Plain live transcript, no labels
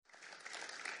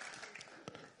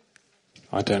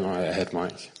I don't like a head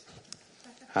mic.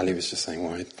 Ali was just saying,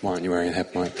 why aren't you wearing a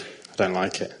head mic? I don't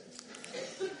like it.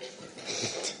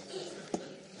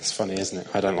 It's funny, isn't it?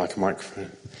 I don't like a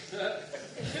microphone.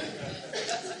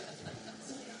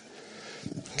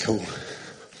 Cool.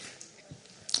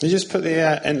 You just put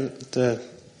the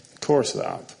chorus of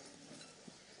that up.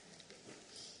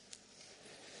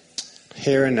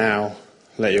 Here and now,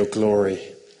 let your glory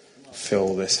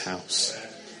fill this house.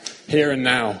 Here and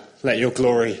now, let your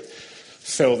glory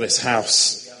fill this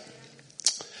house.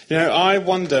 You know, I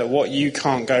wonder what you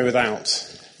can't go without.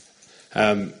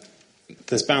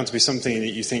 There's bound to be something that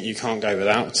you think you can't go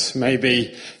without.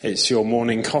 Maybe it's your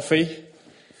morning coffee.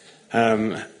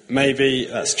 Maybe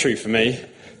that's true for me.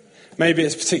 Maybe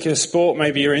it's a particular sport.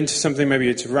 Maybe you're into something. Maybe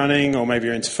you're into running, or maybe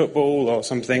you're into football or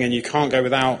something, and you can't go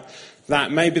without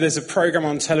that. Maybe there's a program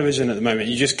on television at the moment.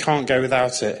 You just can't go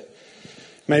without it.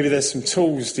 Maybe there's some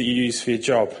tools that you use for your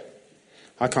job.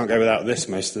 I can't go without this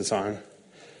most of the time.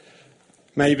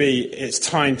 Maybe it's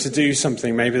time to do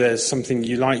something. Maybe there's something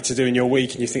you like to do in your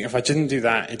week and you think, if I didn't do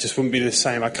that, it just wouldn't be the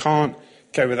same. I can't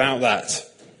go without that.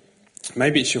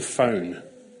 Maybe it's your phone.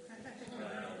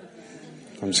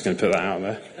 I'm just going to put that out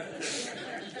there.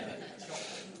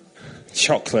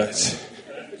 Chocolate.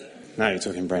 Now you're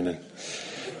talking, Brendan.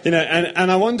 You know,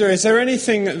 and I wonder, is there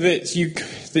anything that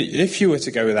if you were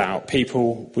to go without,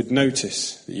 people would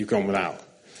notice that you've gone without?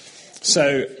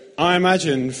 So I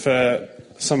imagine for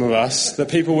some of us that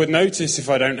people would notice if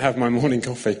I don't have my morning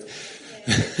coffee.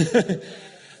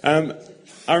 I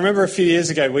remember a few years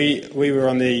ago we were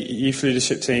on the youth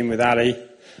leadership team with Ali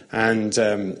and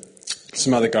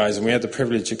some other guys, and we had the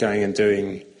privilege of going and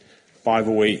doing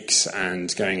Bible weeks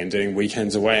and going and doing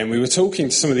weekends away. And we were talking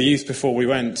to some of the youth before we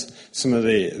went, some of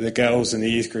the girls in the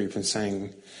youth group, and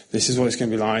saying, this is what it's going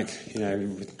to be like. You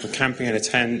know, we're camping in a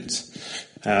tent.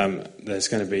 There's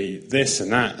going to be this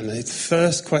and that. And the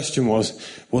first question was,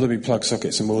 will there be plug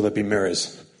sockets and will there be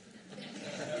mirrors?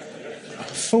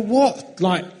 For what?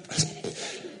 Like,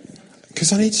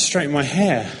 because I need to straighten my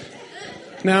hair.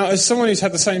 Now, as someone who's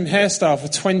had the same hairstyle for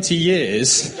 20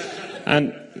 years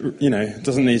and, you know,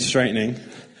 doesn't need straightening,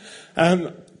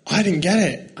 I didn't get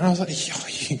it. And I was like, oh,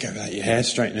 you can go without your hair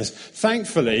straighteners.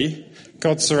 Thankfully,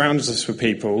 God surrounds us with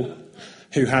people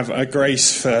who have a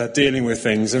grace for dealing with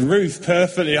things. And Ruth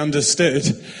perfectly understood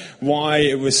why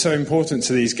it was so important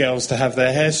to these girls to have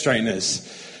their hair straighteners.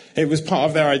 It was part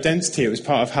of their identity. It was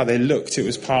part of how they looked. It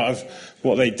was part of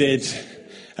what they did.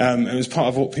 It was part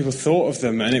of what people thought of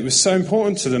them. And it was so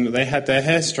important to them that they had their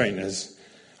hair straighteners.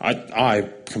 I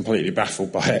completely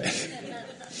baffled by it.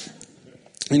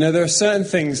 You know, there are certain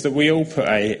things that we all put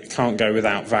a can't go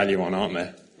without value on, aren't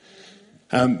there?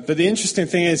 But the interesting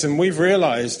thing is, and we've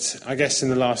realised, I guess, in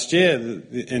the last year,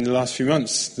 in the last few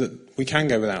months, that we can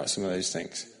go without some of those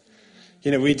things. You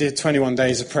know, we did 21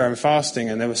 days of prayer and fasting,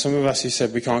 and there were some of us who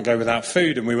said we can't go without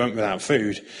food, and we went without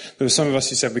food. There were some of us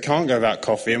who said we can't go without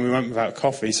coffee, and we went without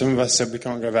coffee. Some of us said we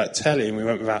can't go without telly, and we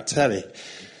went without telly.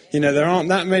 You know, there aren't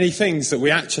that many things that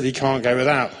we actually can't go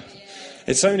without.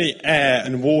 It's only air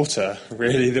and water,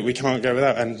 really, that we can't go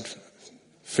without, and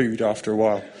food after a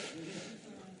while.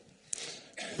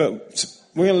 But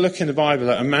we're going to look in the Bible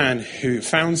at a man who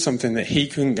found something that he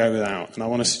couldn't go without, and I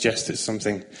want to suggest it's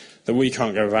something that we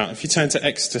can't go without. If you turn to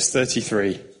Exodus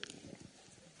 33.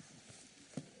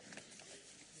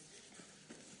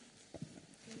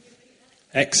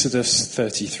 Exodus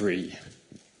 33.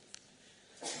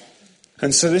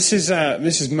 And so this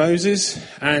is Moses,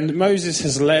 and Moses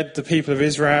has led the people of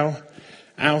Israel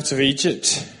out of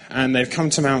Egypt, and they've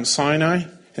come to Mount Sinai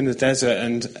in the desert,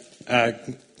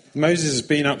 and Moses has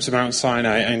been up to Mount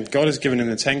Sinai, and God has given him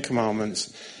the Ten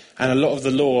Commandments and a lot of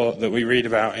the law that we read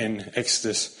about in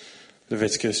Exodus,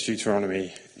 Leviticus,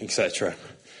 Deuteronomy, etc.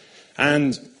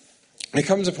 And it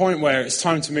comes a point where it's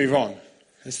time to move on.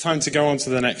 It's time to go on to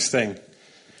the next thing.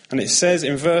 And it says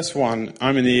in verse 1,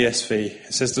 I'm in the ESV,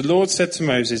 it says, the Lord said to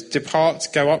Moses, depart,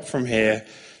 go up from here,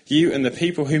 you and the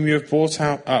people whom you have brought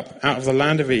up out of the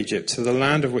land of Egypt, to the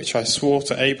land of which I swore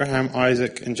to Abraham,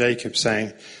 Isaac, and Jacob,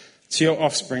 saying, to your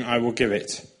offspring I will give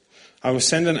it. I will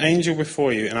send an angel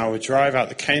before you, and I will drive out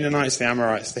the Canaanites, the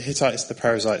Amorites, the Hittites, the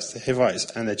Perizzites, the Hivites,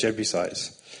 and the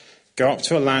Jebusites. Go up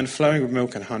to a land flowing with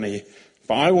milk and honey,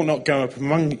 but I will not go up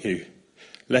among you,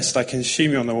 lest I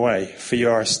consume you on the way, for you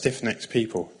are a stiff-necked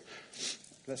people.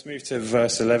 Let's move to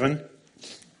verse 11.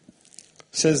 It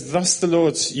says, thus the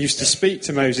Lord used to speak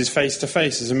to Moses face to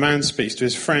face, as a man speaks to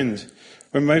his friend.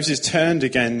 When Moses turned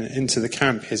again into the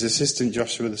camp, his assistant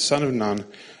Joshua, the son of Nun,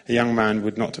 a young man,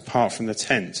 would not depart from the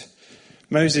tent.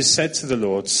 Moses said to the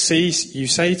Lord, see, you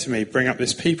say to me, bring up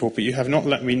this people, but you have not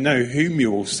let me know whom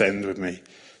you will send with me.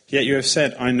 Yet you have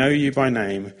said, I know you by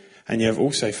name, and you have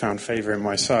also found favour in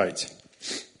my sight.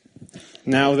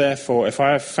 Now therefore, if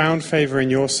I have found favour in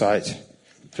your sight,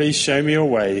 please show me your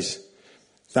ways,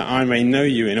 that I may know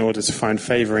you in order to find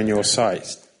favour in your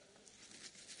sight.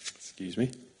 Excuse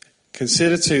me.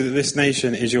 Consider too that this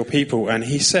nation is your people. And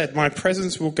he said, my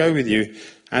presence will go with you,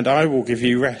 and I will give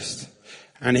you rest.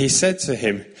 And he said to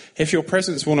him, if your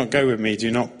presence will not go with me,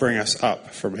 do not bring us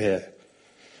up from here.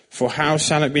 For how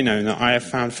shall it be known that I have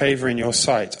found favour in your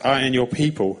sight, I and your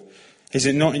people? Is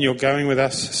it not in your going with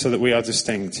us so that we are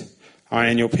distinct, I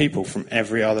and your people, from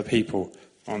every other people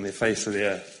on the face of the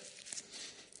earth?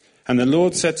 And the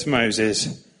Lord said to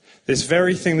Moses, this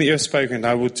very thing that you have spoken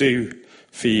I will do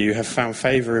for you have found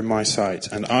favour in my sight,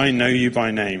 and I know you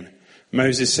by name.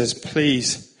 Moses says,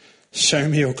 please show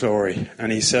me your glory.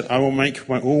 And he said, I will make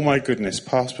all my goodness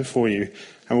pass before you,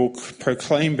 and will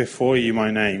proclaim before you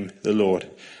my name, the Lord.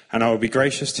 And I will be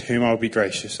gracious to whom I will be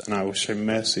gracious, and I will show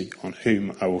mercy on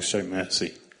whom I will show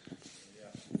mercy.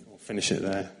 We'll finish it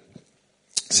there.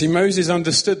 See, Moses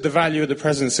understood the value of the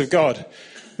presence of God.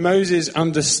 Moses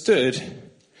understood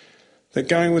that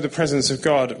going with the presence of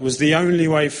God was the only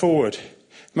way forward.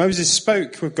 Moses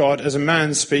spoke with God as a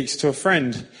man speaks to a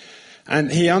friend. And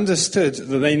he understood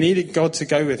that they needed God to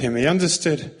go with him. He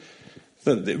understood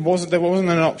that there wasn't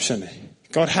an option.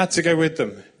 God had to go with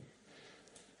them.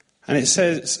 And it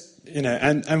says,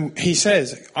 and he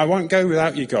says, I won't go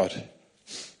without you, God.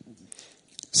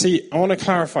 See, I want to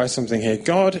clarify something here.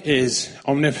 God is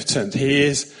omnipotent. He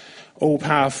is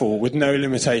all-powerful with no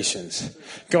limitations.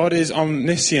 God is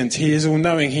omniscient. He is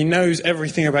all-knowing. He knows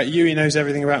everything about you. He knows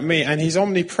everything about me. And he's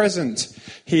omnipresent.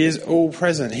 He is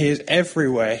all-present. He is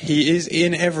everywhere. He is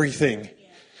in everything.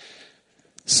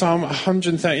 Psalm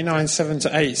 139,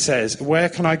 7-8 says, where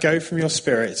can I go from your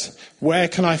spirit? Where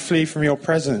can I flee from your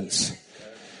presence?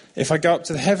 If I go up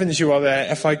to the heavens, you are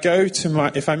there. If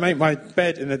I make my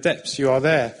bed in the depths, you are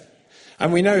there.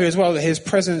 And we know as well that his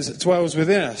presence dwells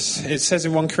within us. It says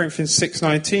in 1 Corinthians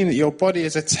 6:19 that your body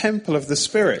is a temple of the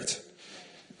Spirit.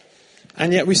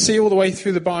 And yet we see all the way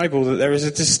through the Bible that there is a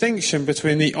distinction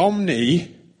between the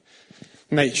omni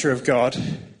nature of God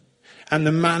and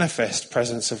the manifest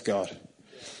presence of God.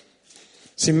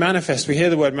 See, manifest, we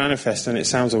hear the word manifest and it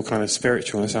sounds all kind of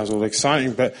spiritual and it sounds all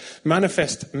exciting, but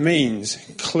manifest means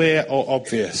clear or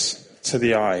obvious to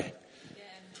the eye.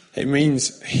 It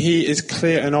means he is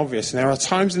clear and obvious. And there are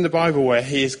times in the Bible where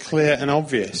he is clear and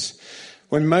obvious.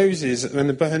 When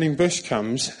the burning bush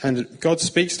comes and God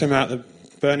speaks to him out the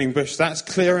burning bush, that's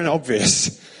clear and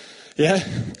obvious. Yeah?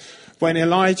 When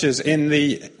Elijah's in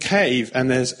the cave and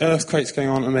there's earthquakes going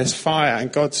on and there's fire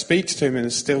and God speaks to him in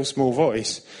a still small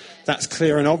voice, that's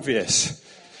clear and obvious.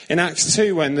 In Acts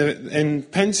 2, in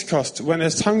Pentecost, when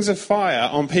there's tongues of fire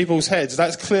on people's heads,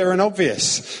 that's clear and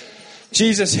obvious.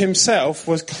 Jesus himself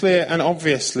was clear and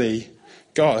obviously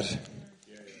God.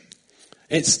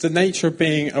 It's the nature of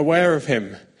being aware of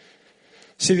him.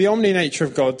 See, the omni nature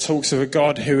of God talks of a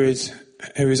God who is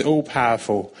all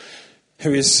powerful,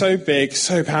 who is so big,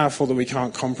 so powerful that we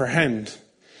can't comprehend.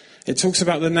 It talks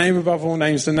about the name above all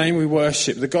names, the name we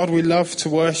worship, the God we love to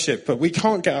worship, but we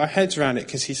can't get our heads around it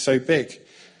because he's so big.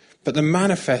 But the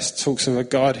manifest talks of a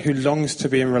God who longs to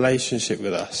be in relationship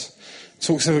with us. It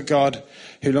talks of a God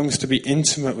who longs to be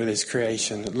intimate with his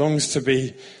creation, that longs to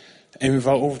be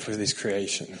involved with his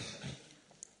creation.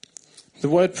 The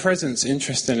word presence,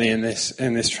 interestingly, in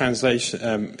this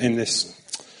translation, in this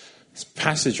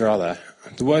passage rather,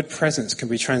 the word presence can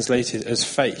be translated as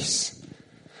face.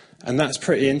 And that's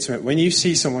pretty intimate. When you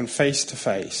see someone face to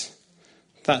face,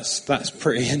 that's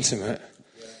pretty intimate.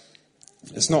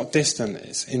 It's not distant,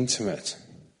 it's intimate.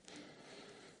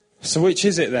 So which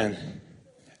is it then?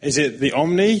 Is it the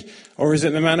omni or is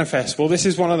it the manifest? Well, this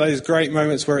is one of those great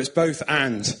moments where it's both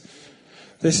and.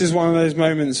 This is one of those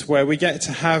moments where we get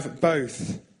to have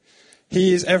both.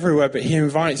 He is everywhere, but he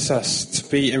invites us to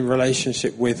be in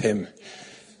relationship with him.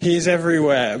 He is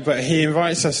everywhere, but he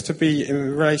invites us to be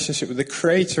in relationship with the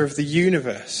creator of the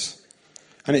universe.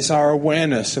 And it's our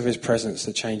awareness of his presence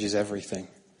that changes everything.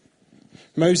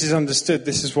 Moses understood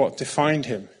this is what defined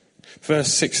him.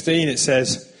 Verse 16, it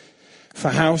says, for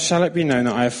how shall it be known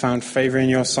that I have found favour in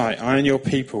your sight, I and your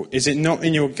people? Is it not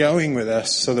in your going with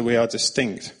us so that we are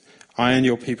distinct, I and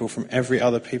your people, from every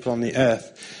other people on the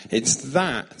earth? It's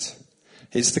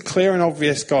the clear and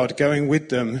obvious God going with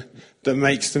them that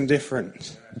makes them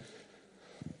different.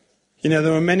 You know,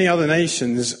 there were many other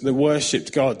nations that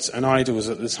worshipped gods and idols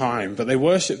at the time, but they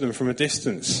worshipped them from a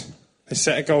distance. They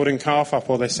set a golden calf up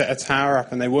or they set a tower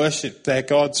up and they worshipped their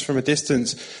gods from a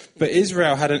distance. But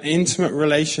Israel had an intimate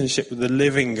relationship with the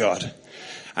living God.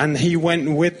 And he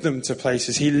went with them to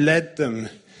places. He led them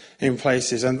in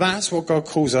places. And that's what God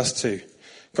calls us to.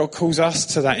 God calls us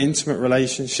to that intimate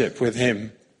relationship with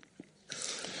him.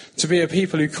 To be a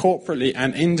people who corporately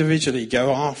and individually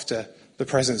go after the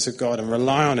presence of God and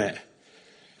rely on it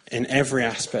in every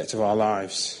aspect of our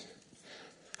lives.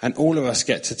 And all of us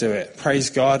get to do it. Praise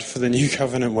God for the new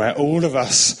covenant where all of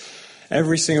us,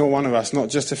 every single one of us, not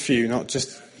just a few, not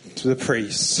just the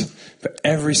priests, but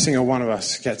every single one of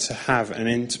us get to have an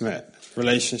intimate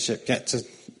relationship, get to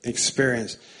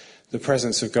experience the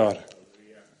presence of God.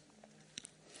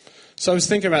 So I was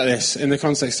thinking about this in the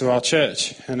context of our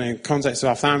church and in the context of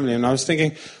our family, and I was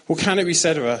thinking, well, can it be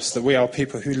said of us that we are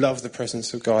people who love the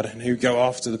presence of God and who go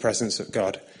after the presence of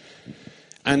God?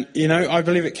 And, I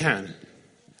believe it can.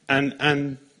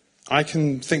 And I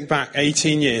can think back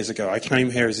 18 years ago, I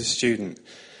came here as a student,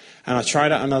 and I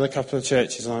tried out another couple of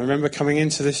churches, and I remember coming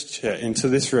into this church, into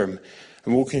this room,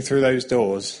 and walking through those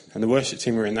doors, and the worship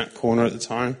team were in that corner at the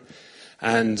time,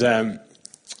 and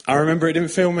I remember it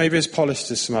didn't feel maybe as polished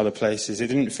as some other places. It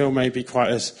didn't feel maybe quite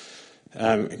as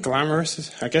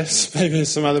glamorous, I guess, maybe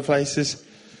as some other places.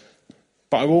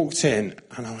 But I walked in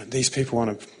and I went, these people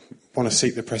want to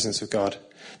seek the presence of God.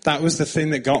 That was the thing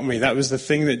that got me. That was the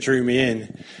thing that drew me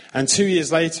in. And 2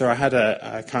 years later, I had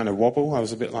a kind of wobble. I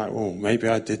was a bit like, oh, maybe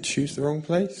I did choose the wrong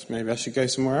place. Maybe I should go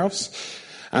somewhere else.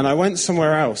 And I went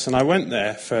somewhere else. And I went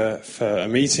there for a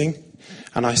meeting.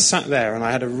 And I sat there and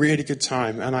I had a really good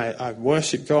time, and I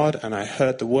worshipped God and I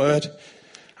heard the word,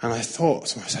 and I thought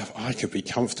to myself, I could be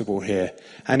comfortable here.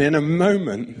 And in a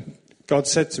moment, God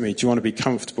said to me, do you want to be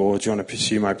comfortable or do you want to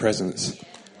pursue my presence?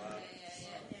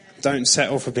 Don't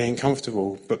settle for being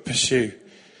comfortable, but pursue.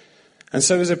 And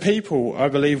so as a people, I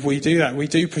believe we do that. We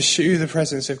do pursue the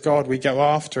presence of God. We go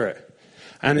after it.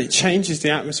 And it changes the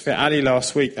atmosphere. Ali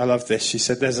last week, I love this. She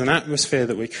said there's an atmosphere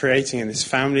that we're creating in this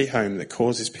family home that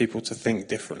causes people to think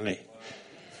differently.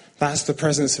 That's the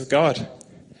presence of God.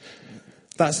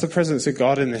 That's the presence of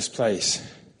God in this place.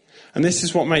 And this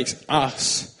is what makes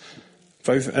us,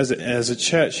 both as a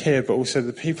church here, but also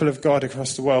the people of God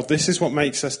across the world, this is what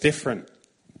makes us different.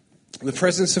 The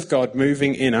presence of God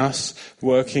moving in us,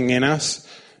 working in us,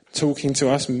 talking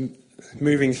to us,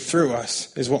 moving through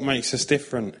us is what makes us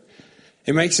different.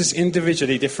 It makes us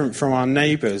individually different from our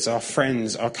neighbours, our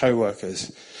friends, our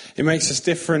co-workers. It makes us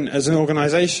different as an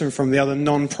organisation from the other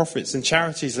non-profits and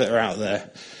charities that are out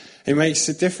there. It makes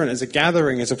it different as a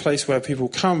gathering, as a place where people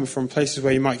come from places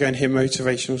where you might go and hear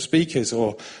motivational speakers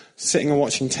or sitting and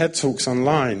watching TED Talks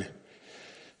online.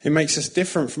 It makes us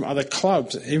different from other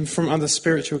clubs, even from other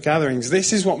spiritual gatherings.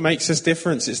 This is what makes us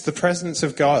different. It's the presence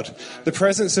of God. The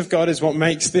presence of God is what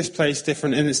makes this place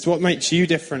different, and it's what makes you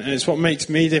different, and it's what makes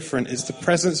me different. It's the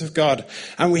presence of God.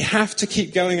 And we have to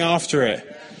keep going after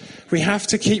it. We have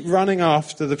to keep running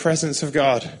after the presence of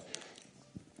God.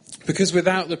 Because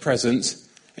without the presence,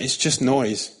 it's just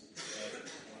noise.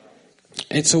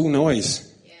 It's all noise.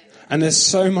 And there's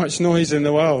so much noise in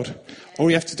the world. All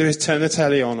you have to do is turn the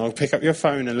telly on or pick up your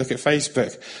phone and look at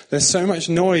Facebook. There's so much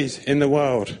noise in the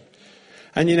world.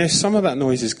 And some of that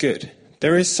noise is good.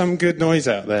 There is some good noise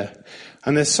out there.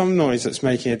 And there's some noise that's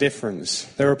making a difference.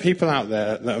 There are people out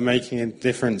there that are making a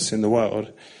difference in the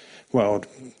world.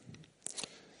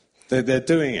 They're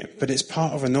doing it, but it's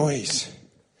part of a noise.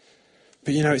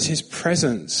 But it's his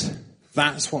presence.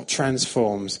 That's what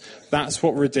transforms. That's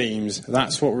what redeems.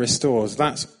 That's what restores.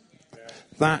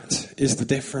 That is the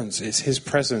difference. It's his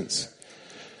presence.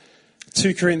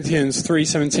 2 Corinthians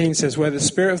 3:17 says, where the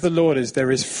Spirit of the Lord is, there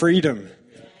is freedom.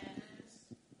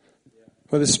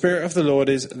 Where the Spirit of the Lord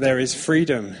is, there is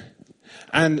freedom.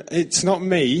 And it's not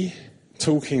me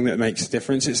talking that makes a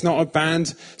difference. It's not a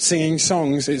band singing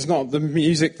songs. It's not the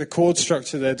music, the chord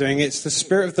structure they're doing. It's the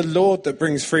Spirit of the Lord that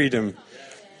brings freedom.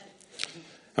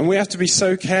 And we have to be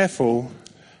so careful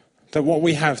that what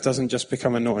we have doesn't just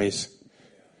become a noise.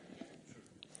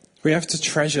 We have to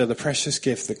treasure the precious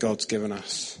gift that God's given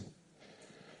us,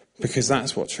 because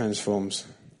that's what transforms.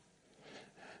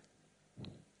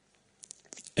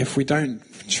 If we don't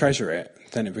treasure it,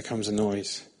 then it becomes a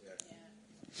noise.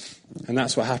 And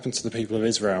that's what happened to the people of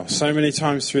Israel. So many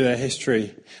times through their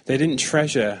history, they didn't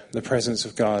treasure the presence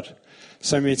of God.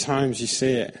 So many times you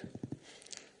see it,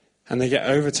 and they get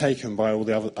overtaken by all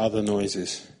the other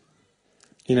noises.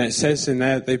 It says in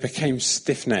there they became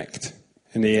stiff-necked.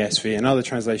 In the ESV. In other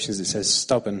translations it says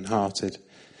stubborn-hearted.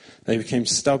 They became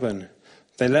stubborn.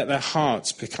 They let their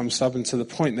hearts become stubborn to the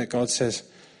point that God says,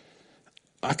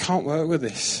 I can't work with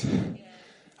this.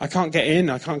 I can't get in.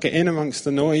 I can't get in amongst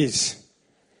the noise.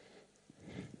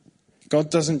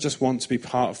 God doesn't just want to be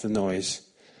part of the noise.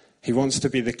 He wants to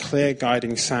be the clear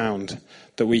guiding sound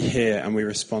that we hear and we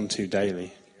respond to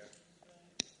daily.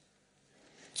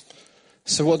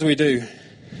 So what do we do?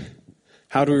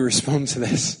 How do we respond to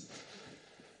this?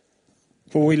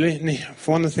 Well,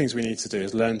 one of the things we need to do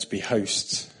is learn to be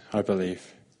hosts, I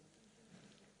believe.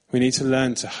 We need to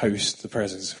learn to host the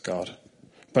presence of God,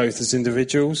 both as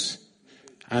individuals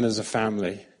and as a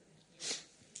family.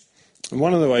 And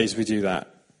one of the ways we do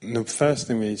that, and the first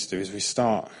thing we need to do is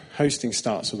hosting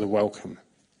starts with a welcome.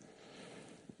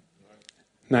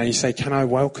 Now you say, can I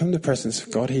welcome the presence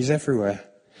of God? He's everywhere.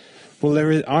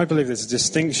 Well, I believe there's a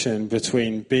distinction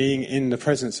between being in the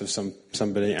presence of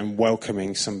somebody and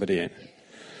welcoming somebody in.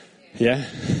 Yeah?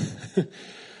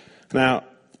 Now,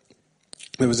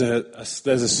 there's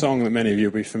a song that many of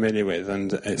you will be familiar with,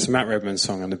 and it's a Matt Redman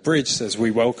song, and the bridge says, "We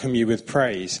welcome you with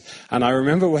praise." And I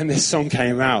remember when this song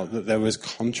came out that there was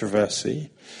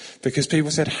controversy, because people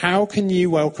said, how can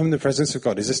you welcome the presence of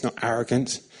God? Is this not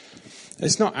arrogant?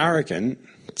 It's not arrogant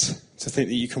to think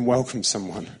that you can welcome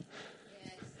someone.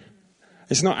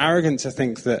 It's not arrogant to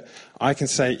think that I can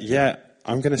say, yeah,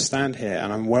 I'm going to stand here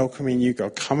and I'm welcoming you,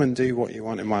 God. Come and do what you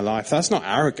want in my life. That's not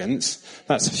arrogance.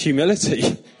 That's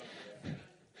humility.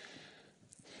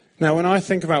 Now, when I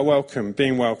think about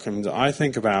being welcomed, I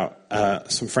think about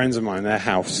some friends of mine, their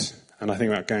house, and I think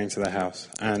about going to their house.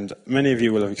 And many of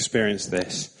you will have experienced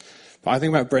this. But I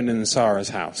think about Brendan and Sarah's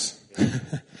house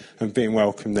and being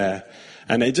welcomed there.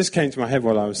 And it just came to my head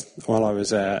while I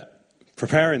was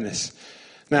preparing this.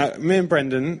 Now, me and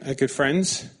Brendan are good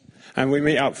friends, and we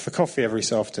meet up for coffee every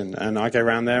so often. And I go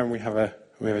around there and we have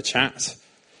a chat.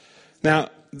 Now,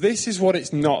 this is what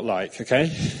it's not like, okay?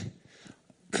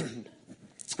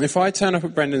 If I turn up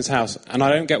at Brendan's house and I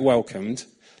don't get welcomed,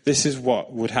 this is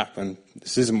what would happen.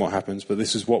 This isn't what happens, but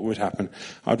this is what would happen.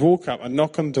 I'd walk up, I'd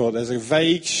knock on the door, there's a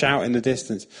vague shout in the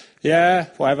distance. Yeah,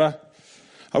 whatever.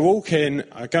 I walk in,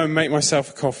 I go and make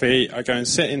myself a coffee, I go and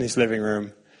sit in his living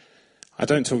room. I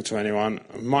don't talk to anyone.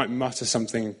 I might mutter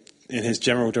something in his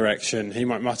general direction. He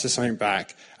might mutter something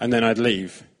back, and then I'd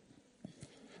leave.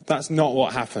 That's not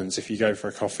what happens if you go for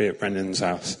a coffee at Brendan's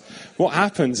house. What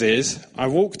happens is I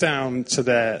walk down to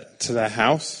their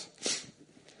house,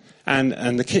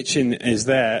 and the kitchen is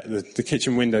there, the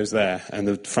kitchen window's there, and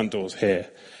the front door's here.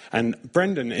 And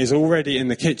Brendan is already in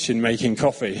the kitchen making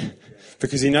coffee,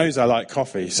 because he knows I like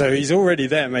coffee. So he's already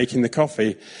there making the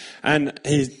coffee, and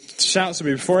he shouts at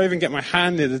me before I even get my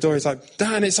hand near the door. He's like,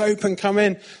 Dan, it's open, come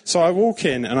in. So I walk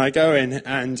in and I go in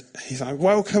and he's like,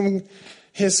 welcome,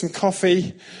 here's some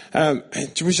coffee.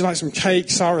 Would you like some cake?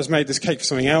 Sarah's made this cake for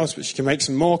something else, but she can make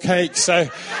some more cake. So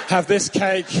have this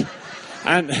cake.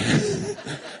 And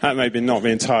that may not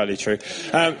be entirely true.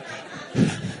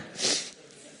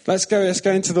 Let's go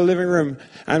into the living room.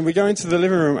 And we go into the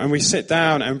living room and we sit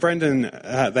down, and Brendan,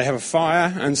 they have a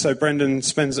fire, and so Brendan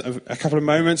spends a couple of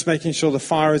moments making sure the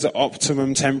fire is at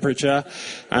optimum temperature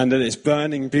and that it's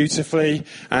burning beautifully.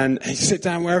 And he sit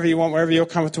down wherever you want, wherever you're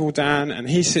comfortable, Dan, and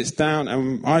he sits down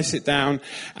and I sit down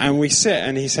and we sit,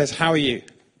 and he says, how are you?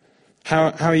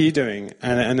 How are you doing?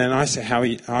 And then I say, how are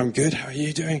you? I'm good, how are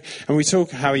you doing? And we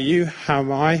talk, how are you? How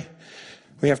am I?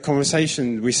 We have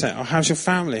conversation. We say, oh, how's your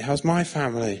family? How's my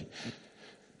family?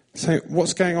 So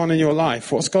what's going on in your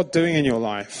life? What's God doing in your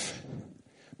life?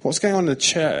 What's going on in the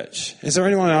church? Is there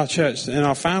anyone in our church, in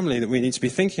our family, that we need to be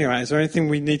thinking about? Is there anything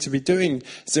we need to be doing?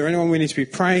 Is there anyone we need to be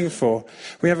praying for?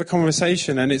 We have a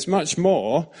conversation, and it's much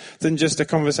more than just a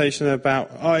conversation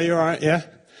about, oh, you're all right, yeah?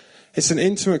 It's an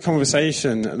intimate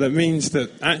conversation that means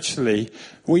that actually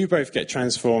we both get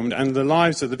transformed and the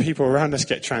lives of the people around us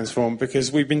get transformed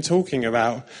because we've been talking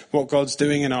about what God's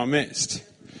doing in our midst.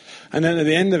 And then at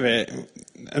the end of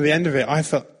it, I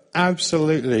felt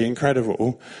absolutely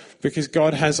incredible because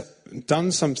God has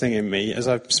done something in me as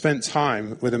I've spent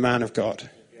time with a man of God.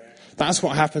 That's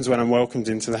what happens when I'm welcomed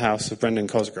into the house of Brendan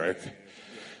Cosgrove.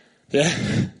 Yeah?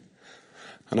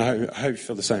 And I hope you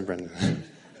feel the same, Brendan.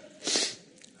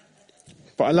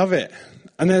 But I love it.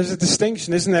 And there's a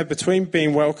distinction, isn't there, between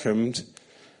being welcomed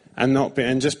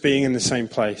and just being in the same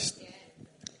place.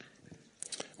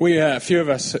 A few of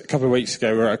us, a couple of weeks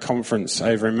ago, were at a conference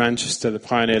over in Manchester, the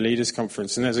Pioneer Leaders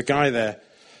Conference, and there's a guy there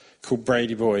called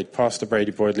Brady Boyd. Pastor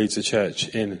Brady Boyd leads a church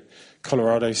in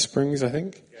Colorado Springs, I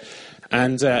think.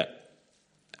 And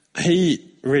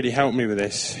he really helped me with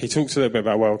this. He talked a little bit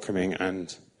about welcoming,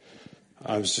 and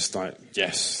I was just like,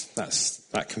 yes,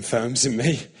 that confirms in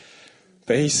me.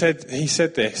 But he said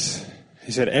this.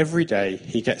 He said every day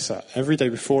he gets up, every day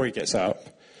before he gets up,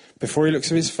 before he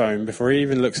looks at his phone, before he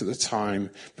even looks at the time,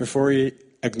 before he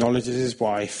acknowledges his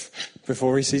wife,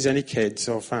 before he sees any kids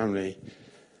or family,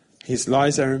 he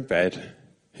lies there in bed,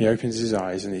 he opens his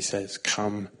eyes and he says,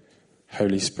 "Come,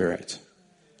 Holy Spirit,"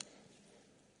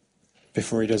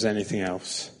 before he does anything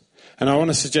else. And I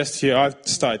want to suggest to you, I've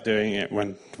started doing it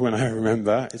when I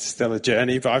remember. It's still a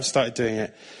journey, but I've started doing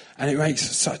it. And it makes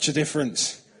such a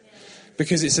difference.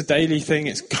 Because it's a daily thing.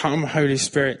 It's come, Holy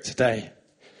Spirit, today.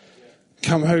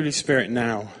 Come, Holy Spirit,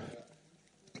 now.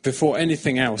 Before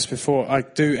anything else, before I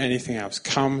do anything else,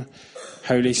 come,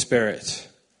 Holy Spirit.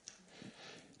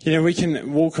 You know, we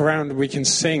can walk around and we can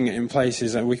sing in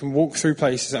places and we can walk through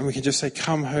places and we can just say,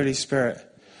 come, Holy Spirit.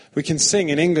 We can sing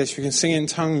in English, we can sing in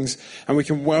tongues, and we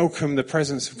can welcome the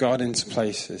presence of God into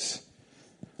places.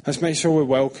 Let's make sure we're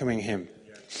welcoming him.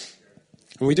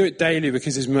 And we do it daily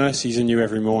because his mercies are new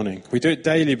every morning. We do it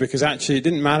daily because actually it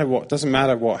doesn't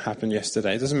matter what happened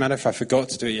yesterday. It doesn't matter if I forgot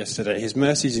to do it yesterday. His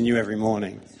mercies are new every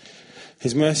morning.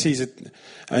 His mercies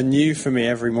are new for me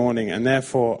every morning, and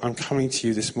therefore I'm coming to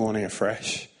you this morning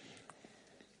afresh.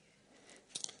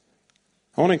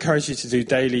 I want to encourage you to do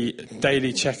daily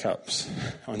checkups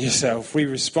on yourself. We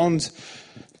respond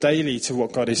daily to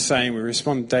what God is saying. We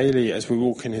respond daily as we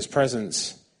walk in his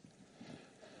presence.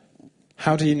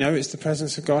 How do you know it's the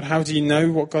presence of God? How do you know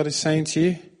what God is saying to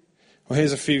you? Well,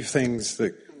 here's a few things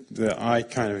that I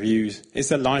kind of use. Is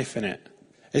there life in it?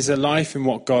 Is there life in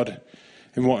what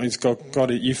is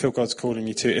God you feel God's calling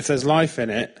you to? If there's life in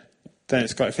it, then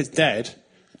it's God. If it's dead,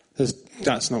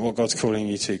 that's not what God's calling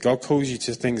you to. God calls you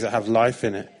to things that have life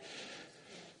in it.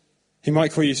 He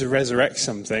might call you to resurrect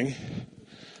something,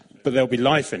 but there'll be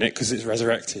life in it because it's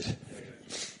resurrected.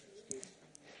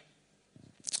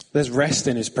 There's rest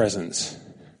in his presence.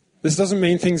 This doesn't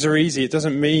mean things are easy. It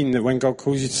doesn't mean that when God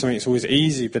calls you to something, it's always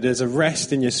easy. But there's a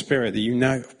rest in your spirit that you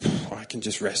know, I can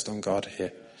just rest on God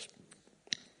here.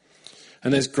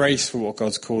 And there's grace for what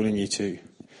God's calling you to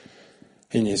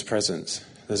in his presence.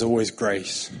 There's always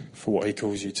grace for what he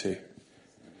calls you to.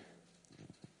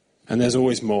 And there's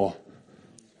always more.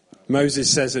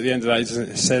 Moses says at the end of that,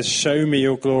 it says, show me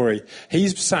your glory.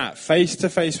 He's sat face to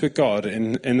face with God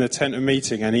in the tent of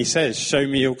meeting, and he says, show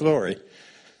me your glory.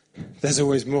 There's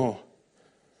always more.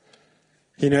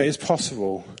 You know, it's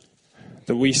possible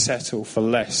that we settle for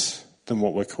less than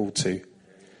what we're called to.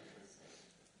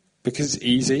 Because it's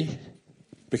easy,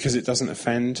 because it doesn't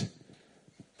offend,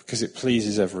 because it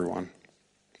pleases everyone.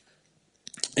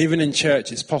 Even in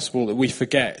church, it's possible that we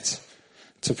forget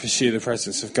to pursue the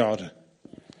presence of God.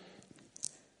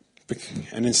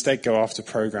 And instead go after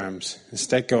programs,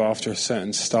 instead go after a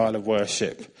certain style of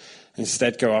worship,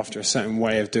 instead go after a certain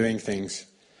way of doing things.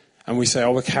 And we say,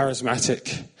 we're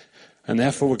charismatic, and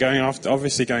therefore we're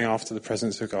obviously going after the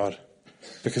presence of God,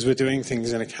 because we're doing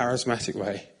things in a charismatic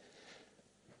way.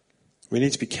 We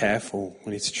need to be careful,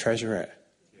 we need to treasure it.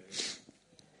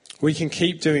 We can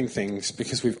keep doing things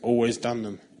because we've always done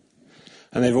them,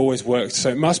 and they've always worked, so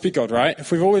it must be God, right?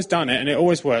 If we've always done it and it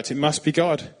always worked, it must be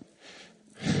God.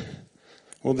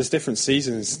 Well, there's different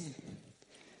seasons.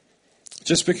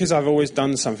 Just because I've always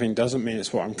done something doesn't mean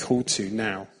it's what I'm called to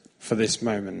now, for this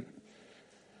moment.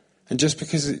 And just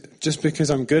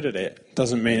because I'm good at it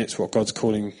doesn't mean it's what God's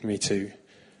calling me to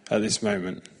at this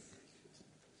moment.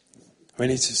 We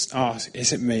need to ask,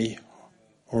 is it me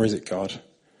or is it God?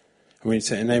 And we need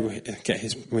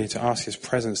to we need to ask his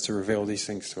presence to reveal these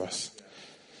things to us.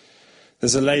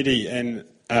 There's a lady in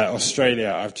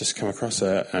Australia, I've just come across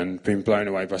her and been blown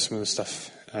away by some of the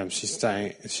stuff she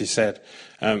said.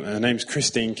 Her name's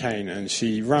Christine Kane, and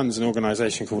she runs an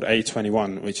organisation called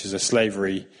A21, which is a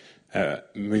slavery,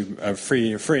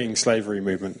 freeing slavery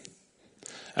movement,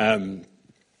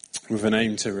 with an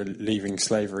aim to relieving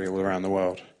slavery all around the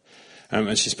world.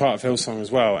 And she's part of Hillsong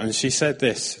as well. And she said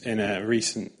this in a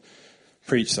recent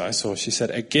preach that I saw. She said,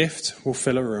 a gift will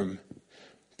fill a room,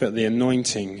 but the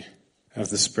anointing of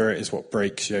the Spirit is what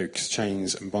breaks yokes,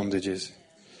 chains, and bondages.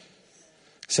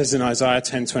 It says in Isaiah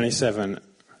 10:27,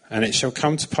 and it shall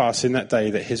come to pass in that day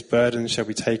that his burden shall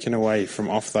be taken away from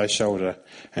off thy shoulder,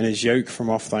 and his yoke from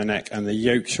off thy neck, and the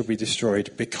yoke shall be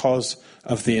destroyed because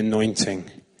of the anointing.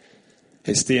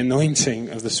 It's the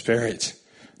anointing of the Spirit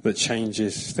that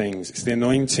changes things. It's the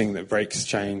anointing that breaks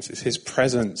chains. It's his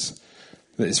presence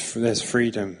that there's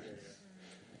freedom.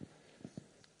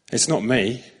 It's not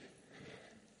me.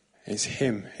 It's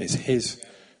him. It's his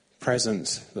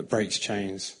presence that breaks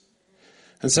chains.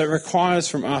 And so it requires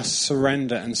from us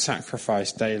surrender and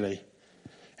sacrifice daily.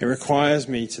 It requires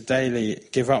me to daily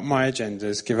give up my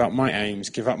agendas, give up my aims,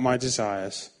 give up my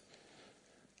desires,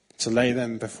 to lay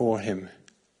them before him.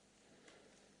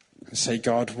 And say,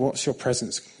 God, what's your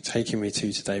presence taking me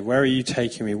to today? Where are you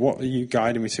taking me? What are you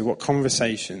guiding me to? What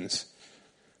conversations?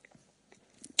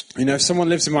 You know, if someone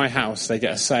lives in my house, they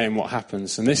get a say in what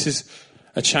happens. And this is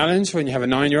a challenge when you have a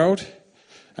 9-year-old.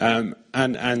 And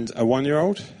a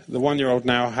 1-year-old. The 1-year-old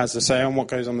now has a say on what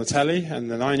goes on the telly,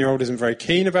 and the 9-year-old isn't very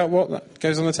keen about what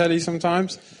goes on the telly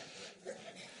sometimes.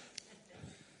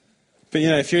 But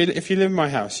if you live in my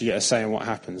house, you get a say on what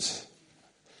happens.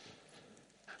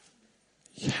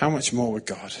 How much more with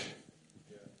God?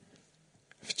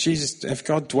 If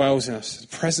God dwells in us, the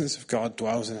presence of God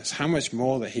dwells in us, how much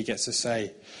more that he gets to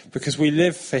say? Because we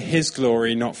live for his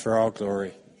glory, not for our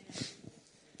glory.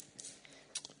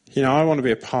 I want to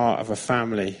be a part of a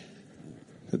family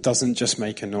that doesn't just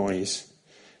make a noise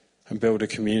and build a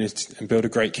community and build a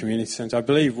great community centre. I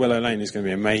believe Willow Lane is going to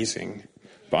be amazing,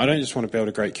 but I don't just want to build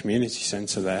a great community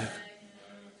centre there.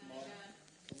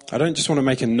 I don't just want to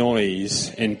make a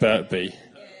noise in Birkby.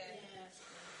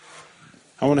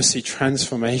 I want to see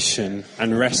transformation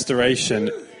and restoration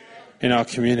in our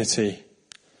community.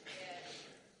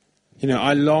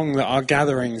 I long that our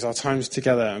gatherings, our times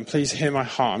together, and please hear my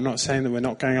heart. I'm not saying that we're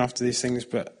not going after these things,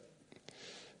 but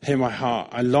hear my heart.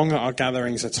 I long that our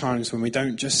gatherings are times when we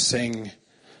don't just sing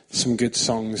some good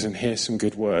songs and hear some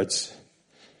good words,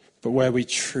 but where we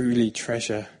truly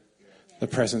treasure the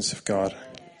presence of God.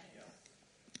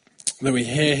 That we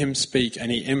hear him speak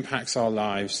and he impacts our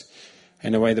lives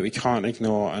in a way that we can't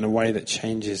ignore, and a way that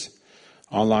changes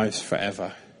our lives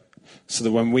forever. So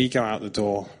that when we go out that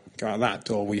door,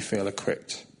 we feel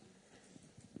equipped.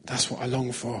 That's what I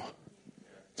long for.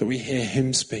 That we hear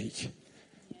him speak.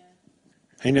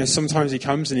 And sometimes he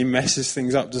comes and he messes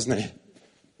things up, doesn't he?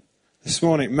 This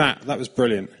morning, Matt, that was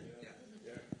brilliant.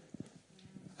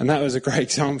 And that was a great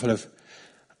example of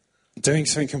doing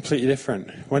something completely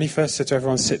different. When he first said to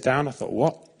everyone, sit down, I thought,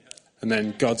 what? And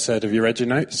then God said, have you read your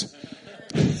notes?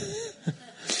 I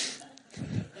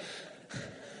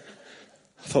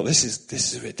thought, this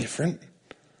is a bit different.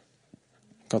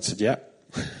 God said, yep.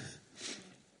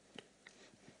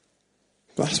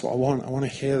 But that's what I want. I want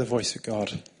to hear the voice of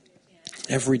God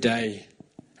every day.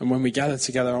 And when we gather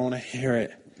together, I want to hear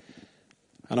it.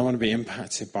 And I want to be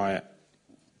impacted by it.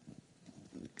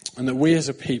 And that we as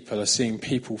a people are seeing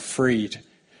people freed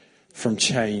from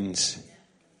chains.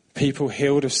 People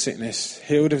healed of sickness,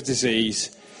 healed of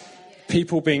disease.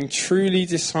 People being truly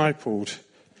discipled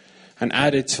and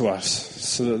added to us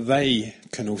so that they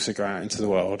can also go out into the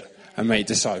world and make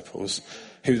disciples,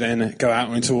 who then go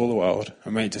out into all the world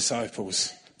and make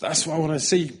disciples. That's what I want to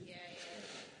see.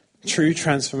 True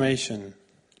transformation.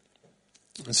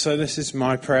 And so this is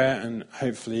my prayer, and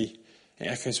hopefully it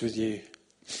echoes with you.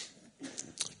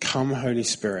 Come, Holy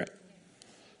Spirit.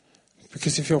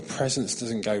 Because if your presence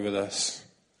doesn't go with us,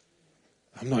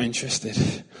 I'm not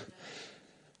interested.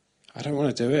 I don't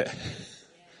want to do it.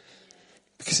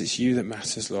 Because it's you that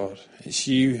matters, Lord. It's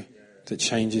you that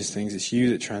changes things. It's you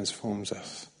that transforms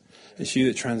us. It's you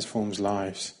that transforms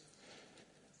lives.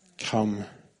 Come,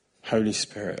 Holy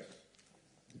Spirit.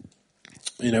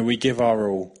 We give our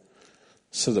all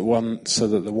so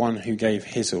that the one who gave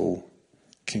his all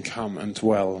can come and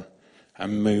dwell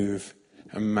and move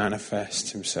and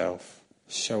manifest himself,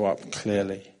 show up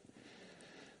clearly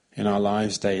in our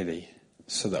lives daily,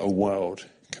 so that a world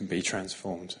can be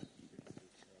transformed.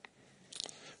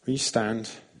 Will you stand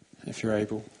if you're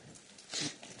able?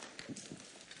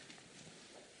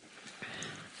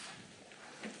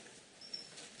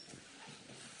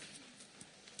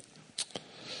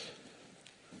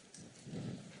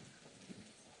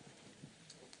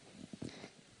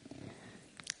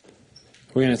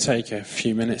 We're going to take a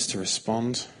few minutes to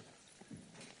respond.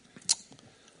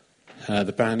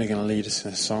 The band are going to lead us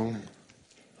in a song.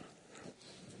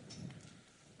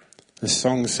 The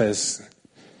song says,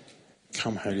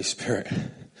 "Come, Holy Spirit."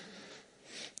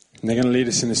 And they're going to lead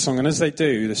us in this song. And as they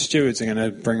do, the stewards are going to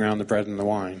bring around the bread and the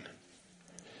wine.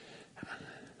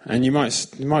 And you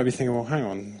might be thinking, well, hang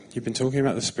on, you've been talking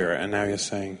about the Spirit and now you're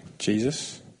saying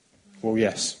Jesus? Well,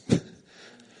 yes.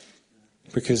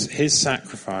 Because his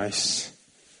sacrifice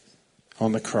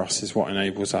on the cross is what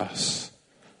enables us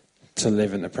to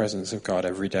live in the presence of God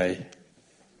every day.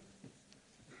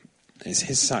 It's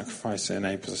his sacrifice that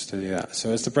enables us to do that.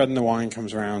 So as the bread and the wine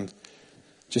comes around,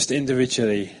 just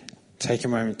individually take a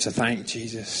moment to thank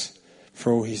Jesus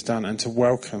for all he's done and to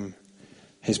welcome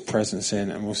his presence in.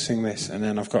 And we'll sing this. And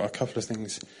then I've got a couple of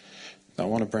things that I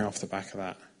want to bring off the back of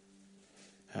that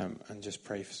and just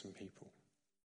pray for some people.